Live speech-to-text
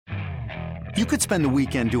You could spend the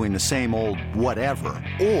weekend doing the same old whatever,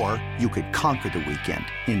 or you could conquer the weekend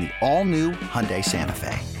in the all-new Hyundai Santa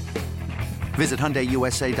Fe. Visit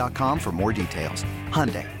HyundaiUSA.com for more details.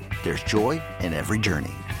 Hyundai, there's joy in every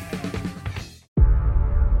journey.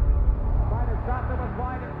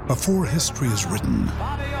 Before history is written,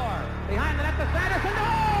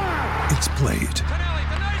 it's played.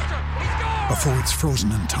 Before it's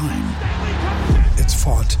frozen in time, it's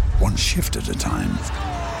fought one shift at a time.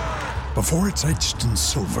 Before it's etched in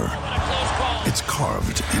silver, it's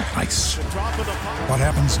carved in ice. What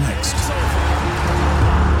happens next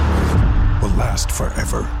will last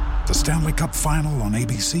forever. The Stanley Cup Final on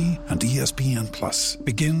ABC and ESPN Plus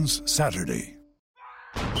begins Saturday.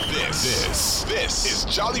 This is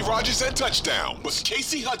Jolly Rogers and Touchdown with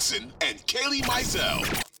Casey Hudson and Kaylee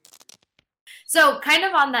Mizell. So kind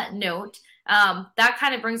of on that note, that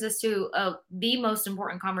kind of brings us to the most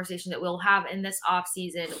important conversation that we'll have in this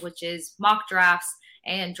offseason, which is mock drafts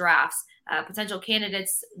and drafts, potential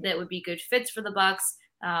candidates that would be good fits for the Bucs.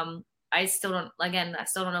 I still don't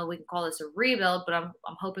know if we can call this a rebuild, but I'm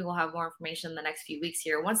hoping we'll have more information in the next few weeks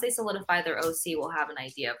here. Once they solidify their OC, we'll have an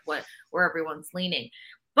idea of where everyone's leaning.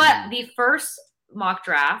 But the first mock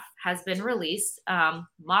draft has been released,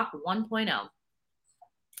 mock 1.0.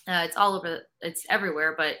 It's all over, it's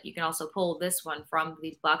everywhere, but you can also pull this one from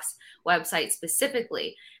the Bucs website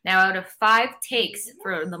specifically. Now, out of 5 takes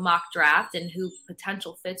for the mock draft and who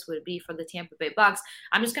potential fits would be for the Tampa Bay Bucs,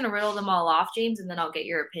 I'm just going to riddle them all off, James, and then I'll get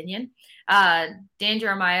your opinion. Dan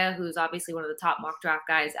Jeremiah, who's obviously one of the top mock draft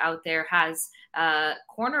guys out there, has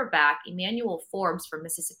cornerback Emmanuel Forbes from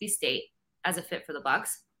Mississippi State as a fit for the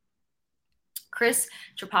Bucs. Chris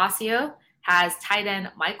Trapacio has tight end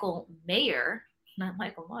Michael Mayer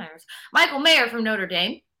from Notre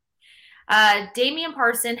Dame. Damian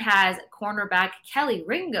Parson has cornerback Kelly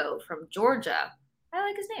Ringo from Georgia. I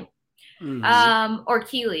like his name. Mm-hmm. Or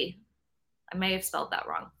Keely. I may have spelled that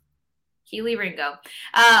wrong. Keely Ringo.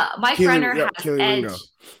 Mike Renner has Keely edge. Ringo.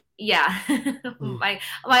 Yeah. my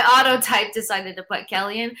auto type decided to put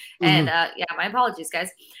Kelly in. And my apologies,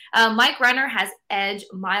 guys. Mike Renner has edge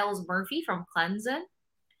Miles Murphy from Clemson.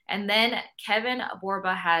 And then Kevin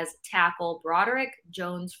Borba has tackle Broderick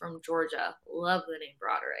Jones from Georgia. Love the name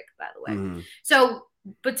Broderick, by the way. Mm. So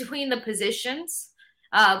between the positions,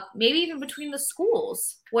 maybe even between the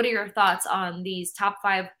schools, what are your thoughts on these top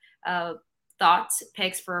 5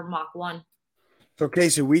 picks for mock 1? So,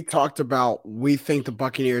 Casey, we talked about we think the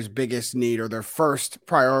Buccaneers' biggest need or their first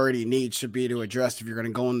priority need should be to address, if you're going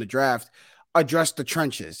to go in the draft, address the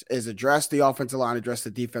trenches, address the offensive line, address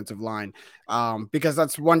the defensive line. Because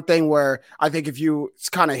that's one thing where I think if you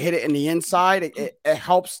kind of hit it in the inside, it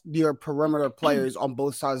helps your perimeter players on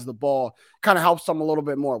both sides of the ball, kind of helps them a little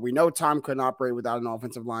bit more. We know Tom couldn't operate without an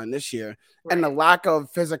offensive line this year. Right. And the lack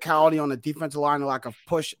of physicality on the defensive line, the lack of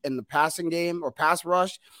push in the passing game or pass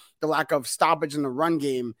rush, the lack of stoppage in the run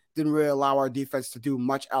game didn't really allow our defense to do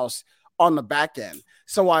much else on the back end.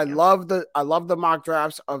 So I love the mock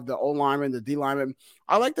drafts of the O lineman, the D lineman.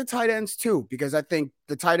 I like the tight ends too, because I think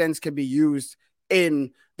the tight ends can be used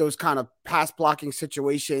in those kind of pass blocking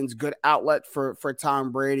situations, good outlet for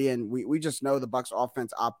Tom Brady. And we just know the Bucs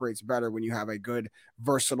offense operates better when you have a good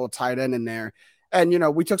versatile tight end in there. And,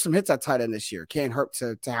 we took some hits at tight end this year. Can't hurt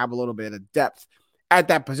to have a little bit of depth at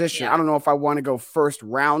that position. Yeah. I don't know if I want to go first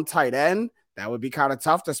round tight end. That would be kind of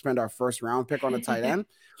tough to spend our first round pick on a tight end.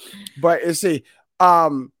 But you see,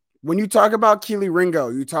 when you talk about Keely Ringo,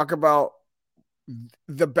 you talk about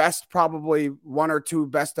the best, probably 1 or 2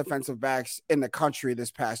 best defensive backs in the country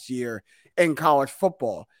this past year in college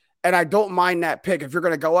football. And I don't mind that pick. If you're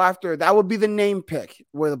going to go after, that would be the name pick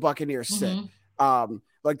where the Buccaneers sit.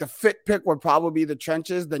 Like the fit pick would probably be the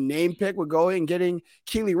trenches. The name pick would go in getting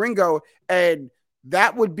Keely Ringo. And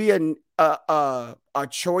that would be a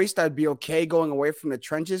choice that'd be okay going away from the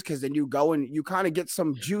trenches, because then you go and you kind of get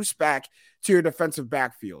some juice back to your defensive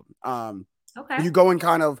backfield. Okay. You go and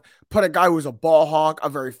kind of put a guy who's a ball hawk, a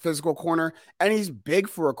very physical corner, and he's big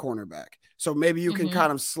for a cornerback. So maybe you can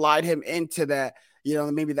kind of slide him into that,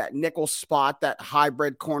 maybe that nickel spot, that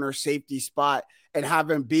hybrid corner safety spot, and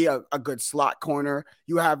have him be a good slot corner.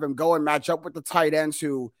 You have him go and match up with the tight ends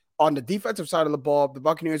who, on the defensive side of the ball, the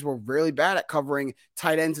Buccaneers were really bad at covering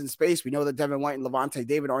tight ends in space. We know that Devin White and Levante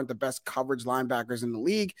David aren't the best coverage linebackers in the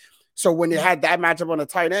league. So when you had that matchup on a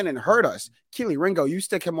tight end and hurt us, Keely Ringo, you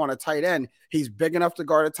stick him on a tight end. He's big enough to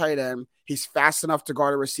guard a tight end. He's fast enough to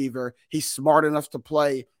guard a receiver. He's smart enough to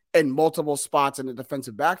play in multiple spots in the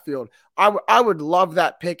defensive backfield. I would love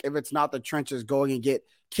that pick if it's not the trenches going and get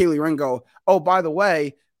Keely Ringo. Oh, by the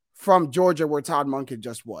way, from Georgia, where Todd Monken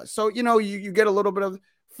just was. So, you get a little bit of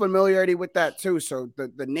familiarity with that too. So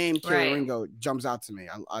the name Kelee Right. Ringo jumps out to me.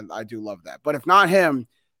 I do love that. But if not him,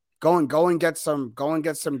 go and get some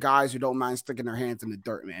guys who don't mind sticking their hands in the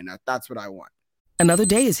dirt, man. That's what I want. Another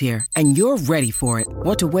day is here, and you're ready for it.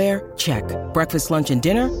 What to wear? Check. Breakfast, lunch, and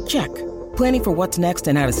dinner? Check. Planning for what's next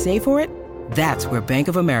and how to save for it? That's where Bank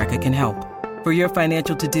of America can help. For your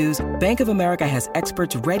financial to-dos, Bank of America has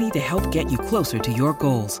experts ready to help get you closer to your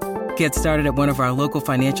goals. Get started at one of our local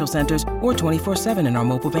financial centers or 24/7 in our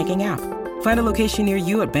mobile banking app. Find a location near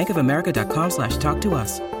you at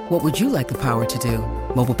bankofamerica.com/talktous. What would you like the power to do?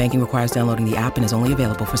 Mobile banking requires downloading the app and is only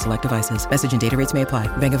available for select devices. Message and data rates may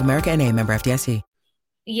apply. Bank of America N.A., member FDIC.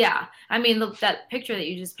 Yeah. I mean, look, that picture that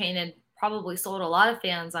you just painted probably sold a lot of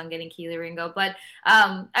fans on getting Kelee Ringo. But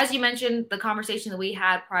as you mentioned, the conversation that we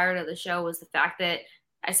had prior to the show was the fact that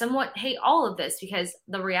I somewhat hate all of this because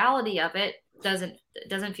the reality of it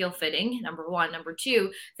doesn't feel fitting, number one. Number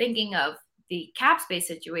two, thinking of the cap space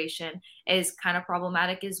situation is kind of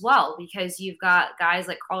problematic as well because you've got guys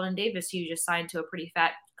like Carlton Davis who just signed to a pretty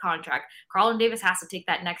fat contract. Carlton Davis has to take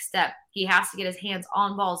that next step. He has to get his hands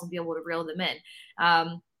on balls and be able to reel them in.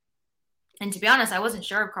 And to be honest, I wasn't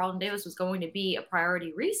sure if Carlton Davis was going to be a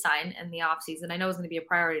priority re-sign in the offseason. I know it was going to be a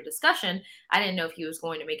priority discussion. I didn't know if he was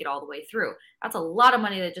going to make it all the way through. That's a lot of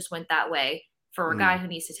money that just went that way for a guy who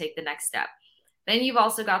needs to take the next step. Then you've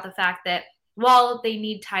also got the fact that while they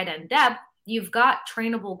need tight end depth, you've got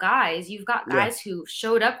trainable guys. You've got guys who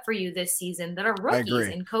showed up for you this season that are rookies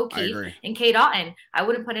in Koki and Cade Otton. I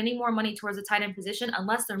wouldn't put any more money towards a tight end position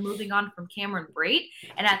unless they're moving on from Cameron Brate.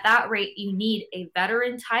 And at that rate, you need a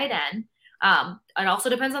veteran tight end. It also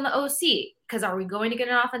depends on the OC because are we going to get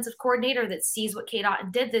an offensive coordinator that sees what Cade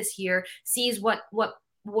Otton did this year, sees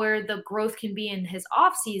where the growth can be in his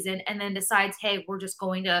offseason, and then decides, hey, we're just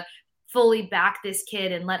going to fully back this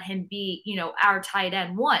kid and let him be, our tight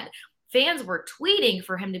end one. Fans were tweeting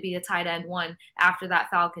for him to be the tight end one after that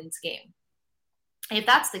Falcons game. If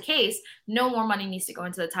that's the case, no more money needs to go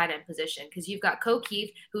into the tight end position because you've got Keith,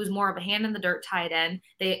 who's more of a hand in the dirt tight end.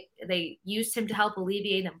 They used him to help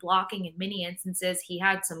alleviate and blocking in many instances. He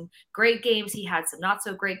had some great games. He had some not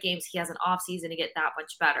so great games. He has an off season to get that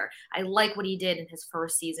much better. I like what he did in his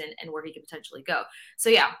first season and where he could potentially go. So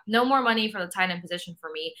yeah, no more money for the tight end position for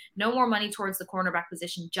me. No more money towards the cornerback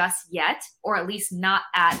position just yet, or at least not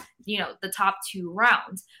at, the top 2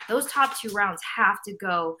 rounds. Those top 2 rounds have to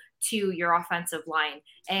go to your offensive line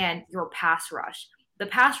and your pass rush. The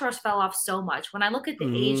pass rush fell off so much. When I look at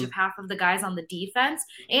the age of half of the guys on the defense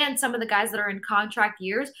and some of the guys that are in contract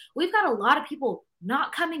years, we've got a lot of people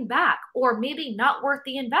not coming back or maybe not worth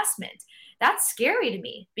the investment. That's scary to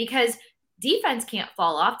me because defense can't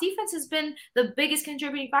fall off. Defense has been the biggest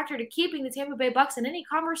contributing factor to keeping the Tampa Bay Bucs in any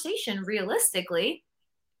conversation realistically.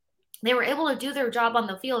 They were able to do their job on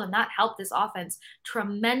the field, and that helped this offense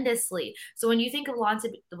tremendously. So when you think of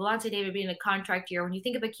Lavonte David being a contract year, when you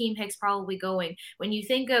think of Akeem Hicks probably going, when you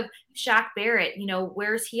think of Shaq Barrett,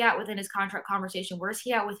 where's he at within his contract conversation? Where's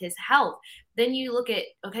he at with his health? Then you look at,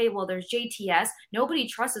 okay, well, there's JTS. Nobody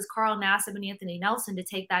trusts Carl Nassib and Anthony Nelson to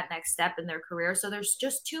take that next step in their career. So there's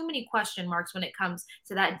just too many question marks when it comes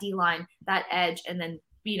to that D-line, that edge, and then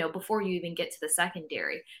before you even get to the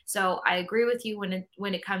secondary. So I agree with you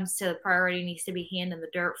when it comes to the priority needs to be hand in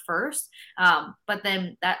the dirt first. But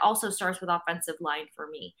then that also starts with offensive line for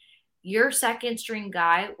me. Your second string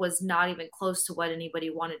guy was not even close to what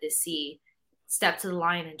anybody wanted to see step to the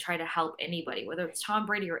line and try to help anybody, whether it's Tom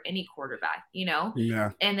Brady or any quarterback,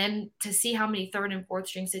 Yeah. And then to see how many third and fourth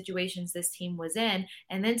string situations this team was in,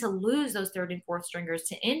 and then to lose those third and fourth stringers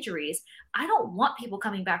to injuries. I don't want people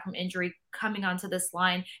coming back from injury coming onto this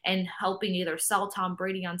line and helping either sell Tom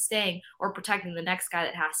Brady on staying or protecting the next guy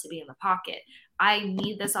that has to be in the pocket. I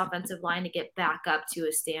need this offensive line to get back up to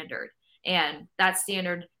a standard. And that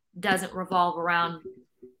standard doesn't revolve around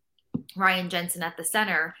Ryan Jensen at the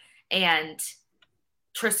center and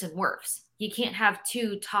Tristan Wirfs. You can't have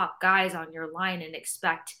 2 top guys on your line and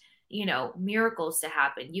expect, miracles to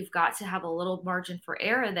happen. You've got to have a little margin for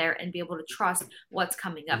error there and be able to trust what's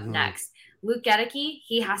coming up next. Luke Gedeke,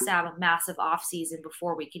 he has to have a massive offseason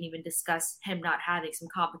before we can even discuss him not having some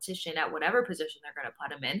competition at whatever position they're going to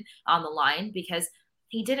put him in on the line because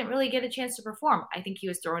he didn't really get a chance to perform. I think he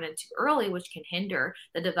was thrown in too early, which can hinder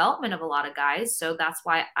the development of a lot of guys. So that's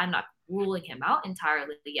why I'm not ruling him out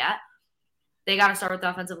entirely yet. They got to start with the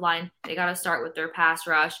offensive line. They got to start with their pass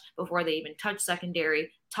rush before they even touch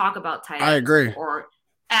secondary, talk about tight ends. I agree. Or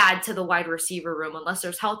add to the wide receiver room. Unless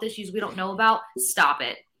there's health issues we don't know about, stop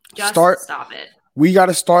it. Just stop it. We got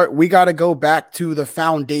to start. We got to go back to the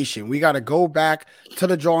foundation. We got to go back to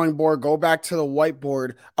the drawing board, go back to the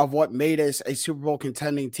whiteboard of what made us a Super Bowl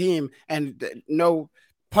contending team. And no,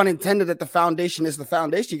 pun intended, that the foundation is the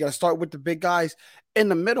foundation. You got to start with the big guys in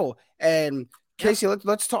the middle. And Casey,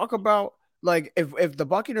 let's talk about, like, if the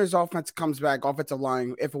Buccaneers offense comes back, offensive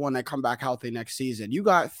line, if and when they come back healthy next season, you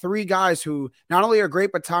got three guys who not only are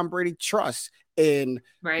great, but Tom Brady trusts in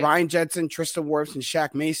Ryan Jensen, Tristan Wirfs, and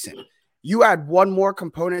Shaq Mason. You add one more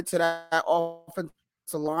component to that offensive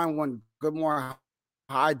line, one good more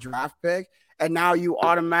high draft pick, and now you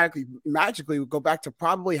automatically, magically go back to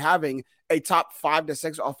probably having a top 5 to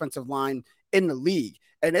 6 offensive line in the league.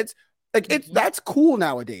 And it's like, that's cool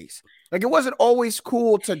nowadays. Like, it wasn't always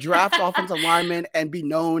cool to draft offensive linemen and be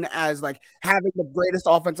known as like having the greatest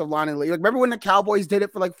offensive line in the league. Like, remember when the Cowboys did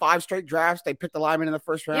it for like 5 straight drafts? They picked the lineman in the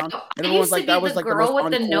first round, and everyone's like, that was like the most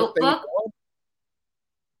with the notebook.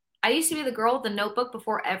 I used to be the girl with the notebook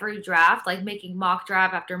before every draft, like making mock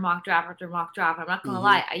draft after mock draft after mock draft. I'm not going to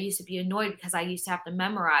lie. I used to be annoyed because I used to have to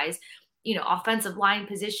memorize, offensive line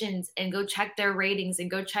positions and go check their ratings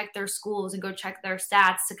and go check their schools and go check their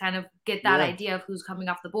stats to kind of get that idea of who's coming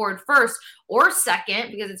off the board first or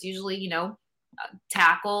second, because it's usually,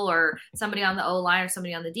 tackle or somebody on the O-line or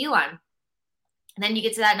somebody on the D-line. And then you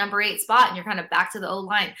get to that number 8 spot and you're kind of back to the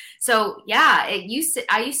O-line. So yeah, I used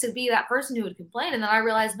to be that person who would complain. And then I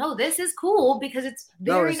realized, no, this is cool because it's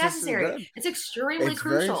very necessary. It's extremely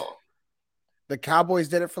crucial. The Cowboys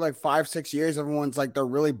did it for like 5-6 years. Everyone's like, they're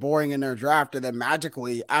really boring in their draft. And then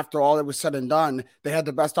magically, after all that was said and done, they had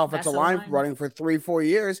the best offensive line running for 3-4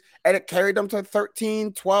 years. And it carried them to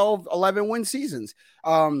 13, 12, 11 win seasons.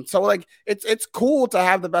 So like, it's cool to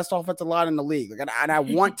have the best offensive line in the league. Like, and I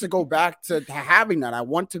want to go back to having that. I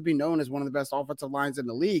want to be known as one of the best offensive lines in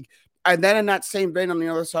the league. And then in that same vein, on the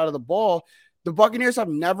other side of the ball, the Buccaneers have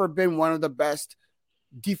never been one of the best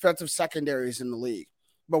defensive secondaries in the league.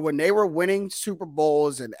 But when they were winning Super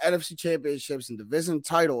Bowls and NFC championships and division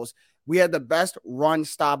titles, we had the best run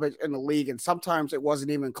stoppage in the league. And sometimes it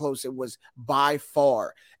wasn't even close. It was by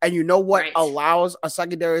far. And you know what allows a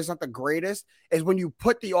secondary is not the greatest is when you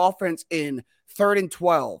put the offense in 3rd and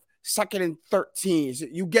 12, 2nd and 13.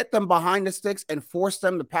 You get them behind the sticks and force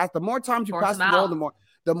them to pass. The more times you pass the ball,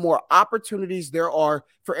 the more opportunities there are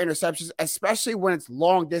for interceptions, especially when it's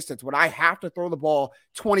long distance, when I have to throw the ball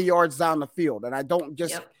 20 yards down the field and I don't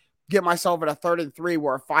just get myself at a 3rd and 3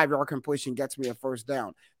 where a 5-yard completion gets me a first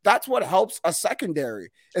down. That's what helps a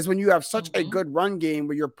secondary is when you have such a good run game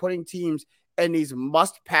where you're putting teams in these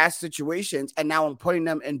must-pass situations, and now I'm putting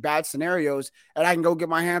them in bad scenarios and I can go get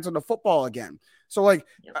my hands on the football again. So, like,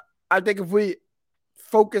 I think if we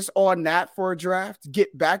focus on that for a draft,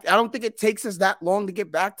 get back. I don't think it takes us that long to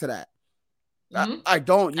get back to that. I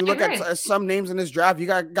don't. You look at some names in this draft. You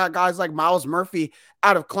got guys like Myles Murphy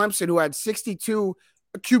out of Clemson who had 62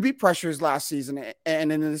 QB pressures last season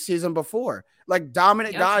and in the season before. Like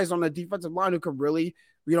dominant guys on the defensive line who could really,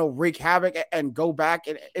 wreak havoc and go back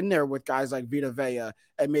in there with guys like Vita Vea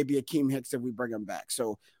and maybe Akeem Hicks if we bring him back.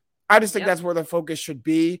 So I just think that's where the focus should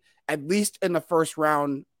be, at least in the first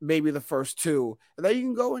round, maybe the first 2. And then you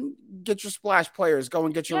can go and get your splash players, go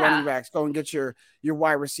and get your running backs, go and get your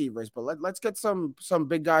wide receivers. But let's get some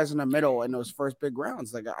big guys in the middle in those first big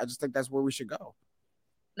rounds. Like, I just think that's where we should go.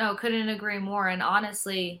 No, couldn't agree more. And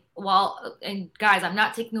honestly, and guys, I'm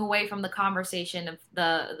not taking away from the conversation of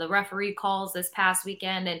the referee calls this past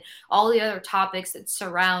weekend and all the other topics that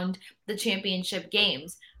surround the championship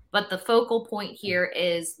games. But the focal point here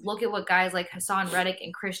is look at what guys like Hassan Reddick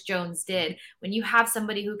and Chris Jones did. When you have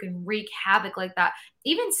somebody who can wreak havoc like that,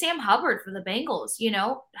 even Sam Hubbard for the Bengals,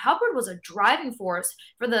 Hubbard was a driving force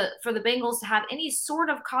for the Bengals to have any sort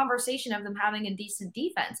of conversation of them having a decent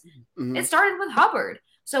defense. It started with Hubbard.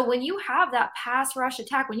 So when you have that pass rush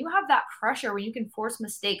attack, when you have that pressure, when you can force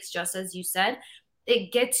mistakes, just as you said,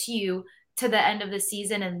 it gets you to the end of the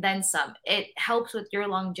season and then some. It helps with your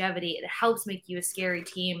longevity. It helps make you a scary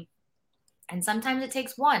team. And sometimes it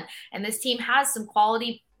takes one. And this team has some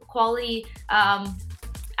quality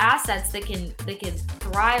assets that can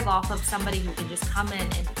thrive off of somebody who can just come in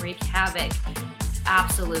and wreak havoc,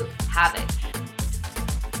 absolute havoc.